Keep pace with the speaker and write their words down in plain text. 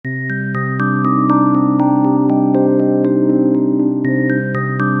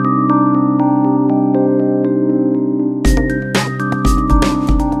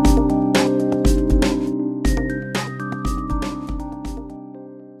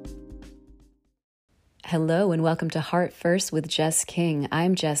Hello and welcome to Heart First with Jess King.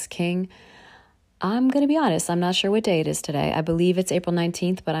 I'm Jess King. I'm going to be honest, I'm not sure what day it is today. I believe it's April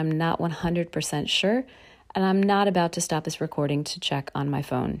 19th, but I'm not 100% sure. And I'm not about to stop this recording to check on my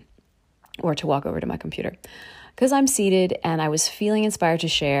phone or to walk over to my computer because I'm seated and I was feeling inspired to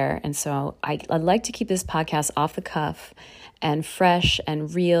share. And so I'd like to keep this podcast off the cuff and fresh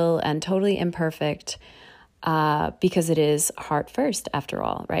and real and totally imperfect. Because it is heart first after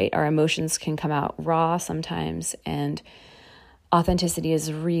all, right? Our emotions can come out raw sometimes, and authenticity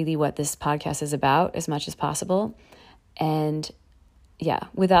is really what this podcast is about as much as possible. And yeah,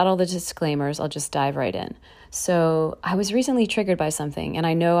 without all the disclaimers, I'll just dive right in. So I was recently triggered by something, and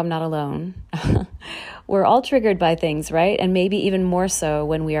I know I'm not alone. We're all triggered by things, right? And maybe even more so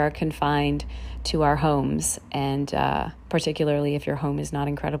when we are confined to our homes, and particularly if your home is not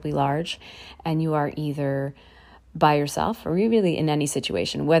incredibly large and you are either by yourself or you're really in any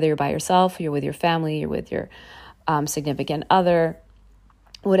situation, whether you're by yourself, you're with your family, you're with your significant other,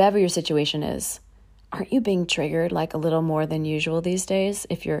 whatever your situation is. Aren't you being triggered like a little more than usual these days?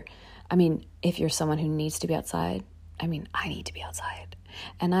 If you're someone who needs to be outside, I need to be outside.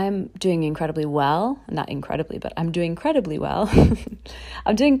 And I'm doing incredibly well, not incredibly, but I'm doing incredibly well.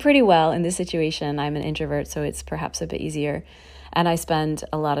 I'm doing pretty well in this situation. I'm an introvert, so it's perhaps a bit easier. And I spend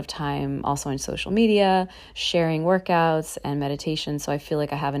a lot of time also on social media, sharing workouts and meditation, so I feel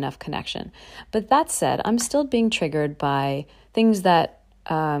like I have enough connection. But that said, I'm still being triggered by things that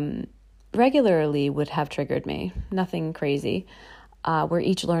regularly would have triggered me. Nothing crazy. We're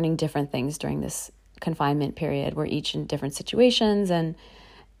each learning different things during this confinement period. We're each in different situations, and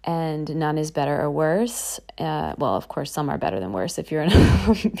none is better or worse. Well, of course, some are better than worse. If you're in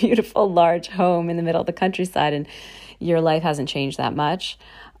a beautiful, large home in the middle of the countryside and your life hasn't changed that much,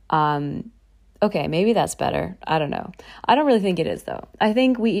 okay, maybe that's better. I don't know. I don't really think it is, though. I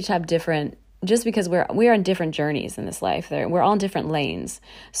think we each have different, just because we are on different journeys in this life. We're all in different lanes.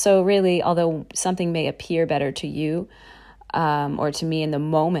 So really, although something may appear better to you or to me in the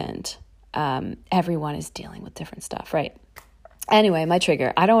moment, everyone is dealing with different stuff, right? Anyway, my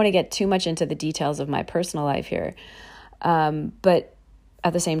trigger. I don't want to get too much into the details of my personal life here, but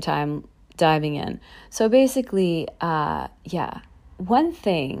at the same time, diving in. So basically, one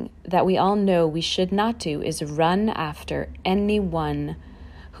thing that we all know we should not do is run after anyone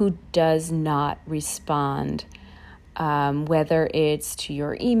who does not respond, whether it's to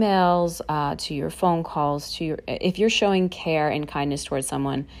your emails, to your phone calls, if you're showing care and kindness towards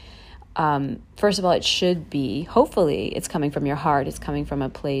someone. First of all, it should be, hopefully it's coming from your heart. It's coming from a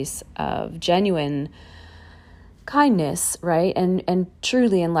place of genuine kindness, right? And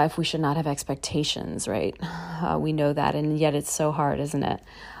truly in life, we should not have expectations, right? We know that, and yet it's so hard, isn't it?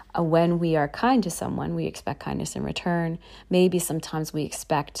 When we are kind to someone, we expect kindness in return. Maybe sometimes we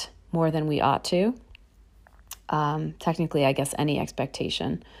expect more than we ought to. Technically, I guess any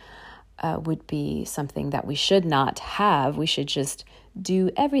expectation would be something that we should not have. We should just do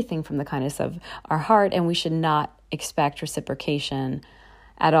everything from the kindness of our heart, and we should not expect reciprocation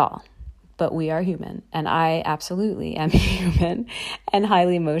at all. But we are human, and I absolutely am human and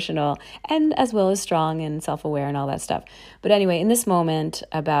highly emotional, and as well as strong and self-aware and all that stuff. But anyway, in this moment,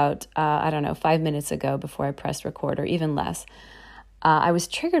 about 5 minutes ago, before I pressed record, or even less, I was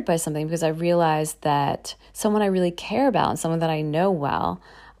triggered by something because I realized that someone I really care about and someone that I know well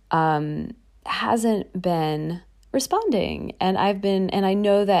hasn't been responding. And I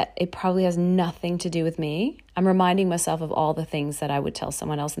know that it probably has nothing to do with me. I'm reminding myself of all the things that I would tell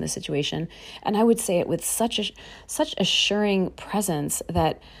someone else in this situation. And I would say it with such assuring presence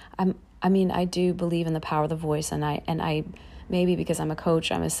that I do believe in the power of the voice. And I maybe because I'm a coach,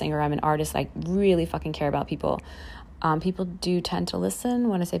 I'm a singer, I'm an artist, I really fucking care about people. People do tend to listen.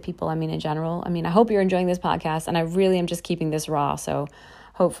 When I say people, I mean in general. I hope you're enjoying this podcast, and I really am just keeping this raw. So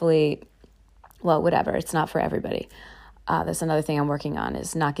hopefully, well, whatever, it's not for everybody. That's another thing I'm working on,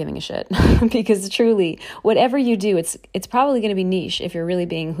 is not giving a shit. Because truly, whatever you do, it's probably going to be niche if you're really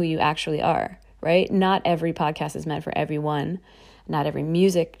being who you actually are, right? Not every podcast is meant for everyone. Not every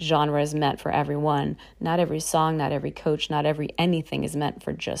music genre is meant for everyone. Not every song, not every coach, not every anything is meant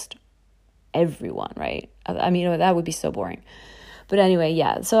for just everyone, right? That would be so boring. But anyway,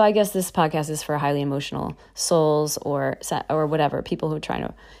 yeah. So I guess this podcast is for highly emotional souls or whatever, people who are trying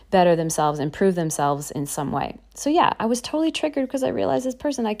to better themselves, improve themselves in some way. So yeah, I was totally triggered because I realized this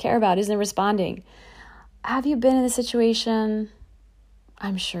person I care about isn't responding. Have you been in a situation?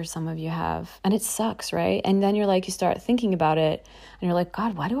 I'm sure some of you have. And it sucks, right? And then you start thinking about it and you're like,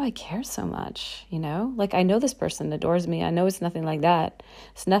 God, why do I care so much? I know this person adores me. I know it's nothing like that.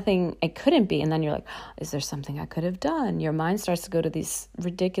 It's nothing it couldn't be. And then you're like, is there something I could have done? Your mind starts to go to these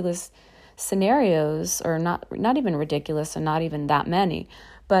ridiculous scenarios, or not even ridiculous and not even that many,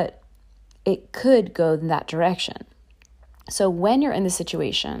 but it could go in that direction. So when you're in the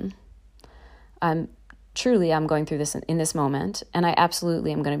situation, I'm going through this in this moment, and I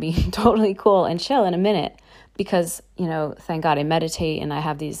absolutely am going to be totally cool and chill in a minute because, thank God I meditate and I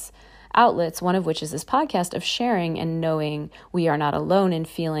have these outlets, one of which is this podcast of sharing and knowing we are not alone in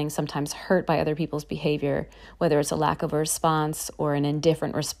feeling sometimes hurt by other people's behavior, whether it's a lack of a response or an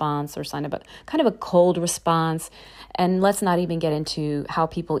indifferent response or kind of a cold response. And let's not even get into how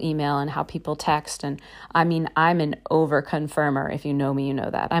people email and how people text. And I'm an over-confirmer. If you know me, you know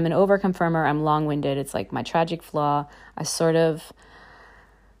that. I'm an over-confirmer. I'm long-winded. It's like my tragic flaw.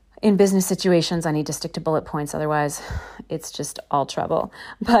 In business situations, I need to stick to bullet points. Otherwise, it's just all trouble.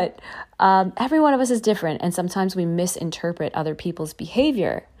 But every one of us is different. And sometimes we misinterpret other people's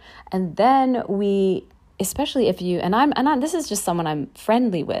behavior. And then especially if you, this is just someone I'm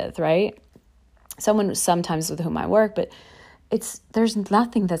friendly with, right? Someone sometimes with whom I work, but there's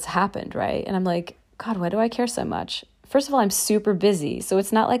nothing that's happened, right? And I'm like, God, why do I care so much? First of all, I'm super busy. So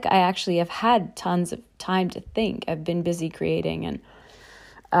it's not like I actually have had tons of time to think. I've been busy creating and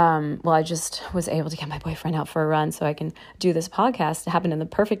I just was able to get my boyfriend out for a run so I can do this podcast. It happened in the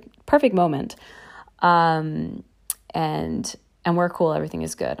perfect moment. And we're cool. Everything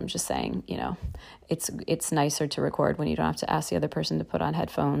is good. I'm just saying, it's nicer to record when you don't have to ask the other person to put on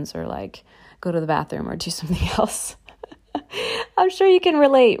headphones or like go to the bathroom or do something else. I'm sure you can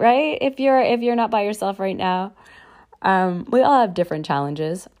relate, right? If you're not by yourself right now. We all have different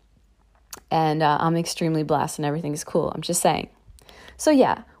challenges, and I'm extremely blessed and everything's cool. I'm just saying. So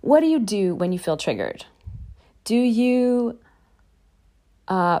yeah, what do you do when you feel triggered? Do you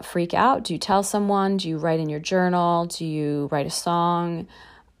freak out? Do you tell someone? Do you write in your journal? Do you write a song?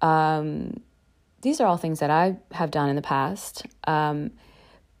 These are all things that I have done in the past.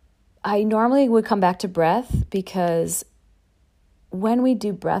 I normally would come back to breath because when we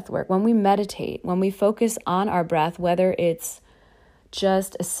do breath work, when we meditate, when we focus on our breath, whether it's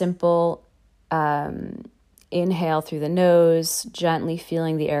just a simple inhale through the nose, gently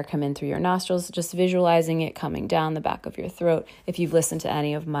feeling the air come in through your nostrils, just visualizing it coming down the back of your throat. If you've listened to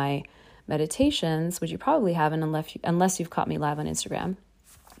any of my meditations, which you probably haven't unless you've caught me live on Instagram,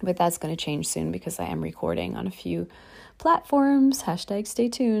 but that's going to change soon because I am recording on a few platforms. #stay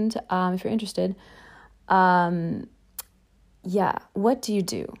tuned if you're interested. What do you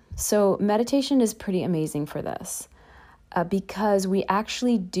do? So meditation is pretty amazing for this. Because we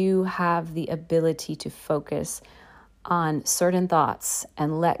actually do have the ability to focus on certain thoughts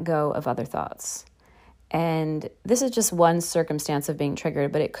and let go of other thoughts. And this is just one circumstance of being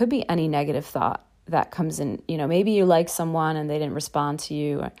triggered, but it could be any negative thought that comes in. Maybe you like someone and they didn't respond to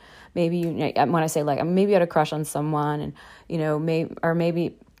you. Or maybe when I say like, maybe you had a crush on someone and,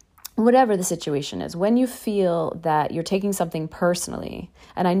 maybe whatever the situation is, when you feel that you're taking something personally,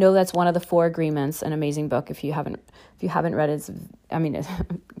 and I know that's one of the 4 agreements, an amazing book. If you haven't read it,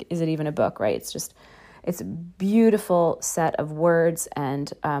 is it even a book, right? It's a beautiful set of words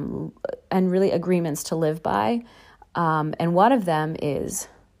and really agreements to live by. And one of them is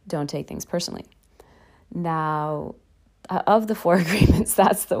don't take things personally. Now, of the 4 agreements,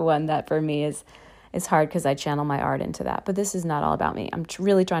 that's the one that for me is hard because I channel my art into that. But this is not all about me. I'm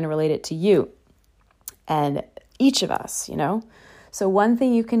really trying to relate it to you and each of us, So one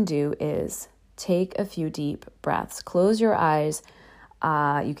thing you can do is take a few deep breaths. Close your eyes.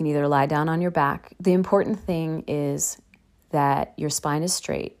 You can either lie down on your back. The important thing is that your spine is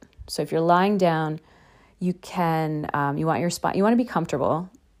straight. So if you're lying down, you can, you want to be comfortable.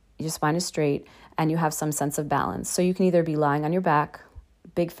 Your spine is straight and you have some sense of balance. So you can either be lying on your back.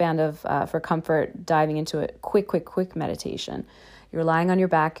 Big fan of, for comfort, diving into a quick meditation. You're lying on your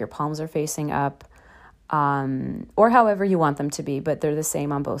back, your palms are facing up, or however you want them to be, but they're the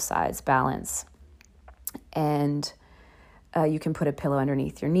same on both sides, balance. And you can put a pillow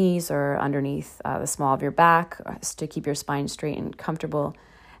underneath your knees or underneath the small of your back to keep your spine straight and comfortable.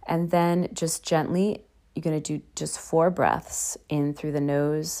 And then just gently, you're going to do just 4 breaths in through the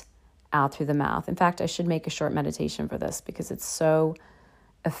nose, out through the mouth. In fact, I should make a short meditation for this because it's so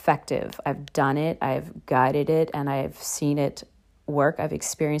effective. I've done it, I've guided it, and I've seen it work. I've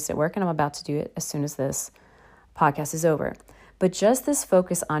experienced it work, and I'm about to do it as soon as this podcast is over. But just this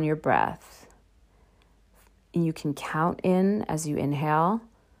focus on your breath. You can count in as you inhale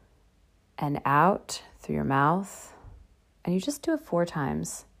and out through your mouth, and you just do it 4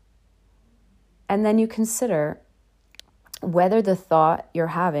 times. And then you consider whether the thought you're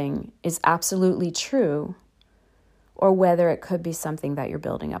having is absolutely true or whether it could be something that you're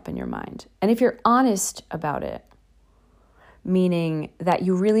building up in your mind. And if you're honest about it, meaning that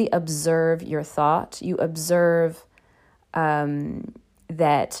you really observe your thought. You observe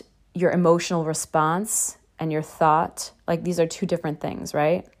that your emotional response and your thought, like these are two different things,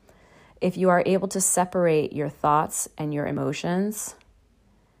 right? If you are able to separate your thoughts and your emotions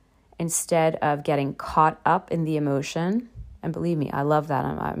instead of getting caught up in the emotion, and believe me, I love that.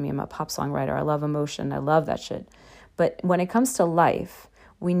 I'm a pop songwriter. I love emotion. I love that shit. But when it comes to life,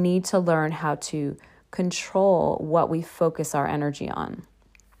 we need to learn how to control what we focus our energy on.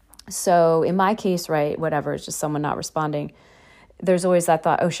 So in my case, right, whatever, it's just someone not responding. There's always that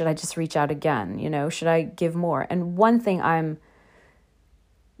thought, oh, should I just reach out again? Should I give more? And one thing I'm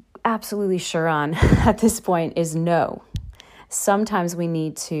absolutely sure on at this point is no. Sometimes we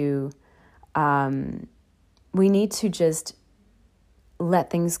need to just let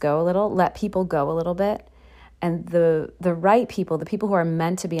things go a little, let people go a little bit. And the right people, the people who are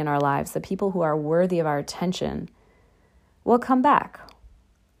meant to be in our lives, the people who are worthy of our attention will come back.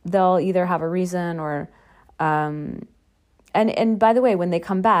 They'll either have a reason or, and by the way, when they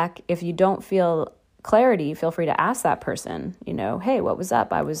come back, if you don't feel clarity, feel free to ask that person, hey, what was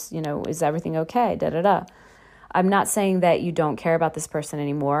up? I was, is everything okay? I'm not saying that you don't care about this person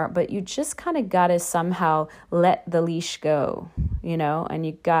anymore, but you just kind of got to somehow let the leash go, and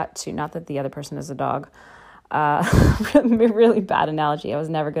you got to, not that the other person is a dog, really bad analogy. I was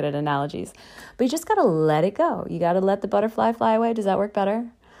never good at analogies, but you just got to let it go. You got to let the butterfly fly away. Does that work better?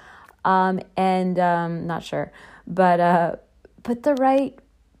 Not sure, but the right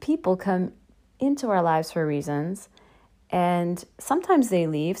people come into our lives for reasons. And sometimes they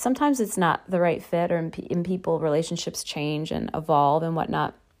leave. Sometimes it's not the right fit, or in people, relationships change and evolve and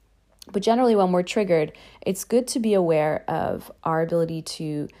whatnot. But generally, when we're triggered, it's good to be aware of our ability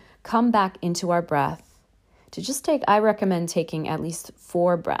to come back into our breath. I recommend taking at least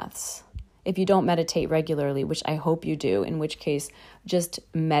 4 breaths. If you don't meditate regularly, which I hope you do, in which case just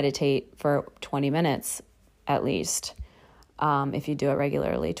meditate for 20 minutes at least. If you do it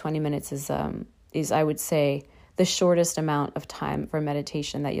regularly, 20 minutes is I would say, the shortest amount of time for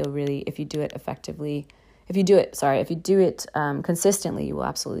meditation that you'll really, if you do it consistently, you will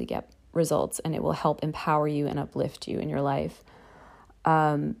absolutely get results, and it will help empower you and uplift you in your life.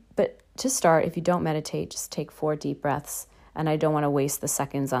 But to start, if you don't meditate, just take 4 deep breaths. And I don't want to waste the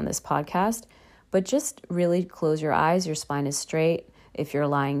seconds on this podcast, but just really close your eyes. Your spine is straight. If you're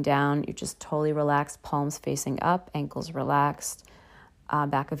lying down, you're just totally relaxed, palms facing up, ankles relaxed,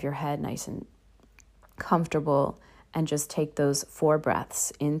 back of your head nice and comfortable, and just take those 4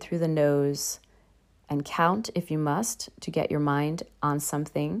 breaths in through the nose and count, if you must, to get your mind on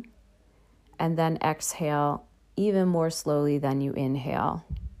something, and then exhale even more slowly than you inhale,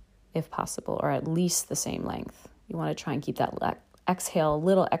 if possible, or at least the same length. You want to try and keep that exhale a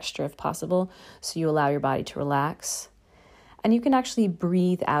little extra if possible, so you allow your body to relax, and you can actually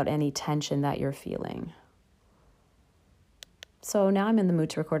breathe out any tension that you're feeling. So now I'm in the mood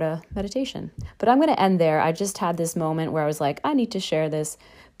to record a meditation. But I'm going to end there. I just had this moment where I was like, I need to share this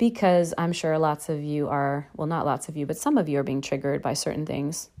because I'm sure lots of you are, well, not lots of you, but some of you are being triggered by certain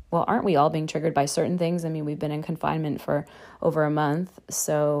things. Well, aren't we all being triggered by certain things? I mean, we've been in confinement for over a month.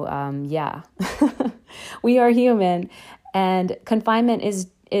 So, yeah, we are human. And confinement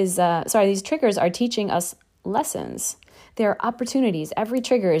these triggers are teaching us lessons. They're opportunities. Every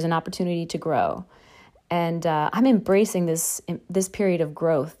trigger is an opportunity to grow. And I'm embracing this period of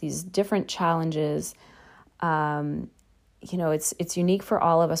growth, these different challenges. It's unique for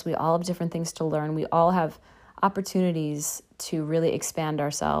all of us. We all have different things to learn. We all have opportunities to really expand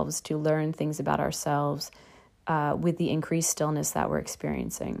ourselves, to learn things about ourselves with the increased stillness that we're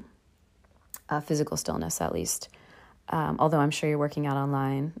experiencing, physical stillness at least. Although I'm sure you're working out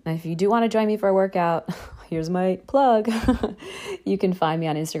online. And if you do want to join me for a workout, here's my plug. You can find me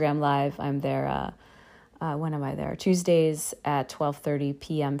on Instagram Live. I'm there. When am I there? Tuesdays at 12:30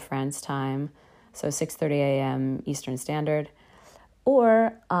 p.m. France time, so 6:30 a.m. Eastern Standard,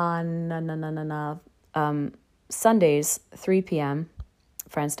 or on Sundays 3 p.m.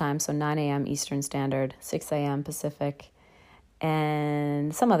 France time, so 9 a.m. Eastern Standard, 6 a.m. Pacific,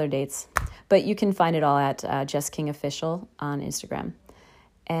 and some other dates. But you can find it all at Jess King Official on Instagram.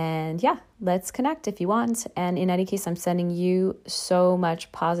 And yeah, let's connect if you want. And in any case, I'm sending you so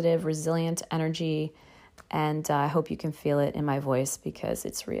much positive, resilient energy. And I hope you can feel it in my voice because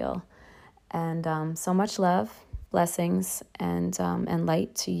it's real. And so much love, blessings, and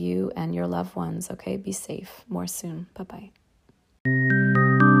light to you and your loved ones. Okay, be safe. More soon. Bye-bye.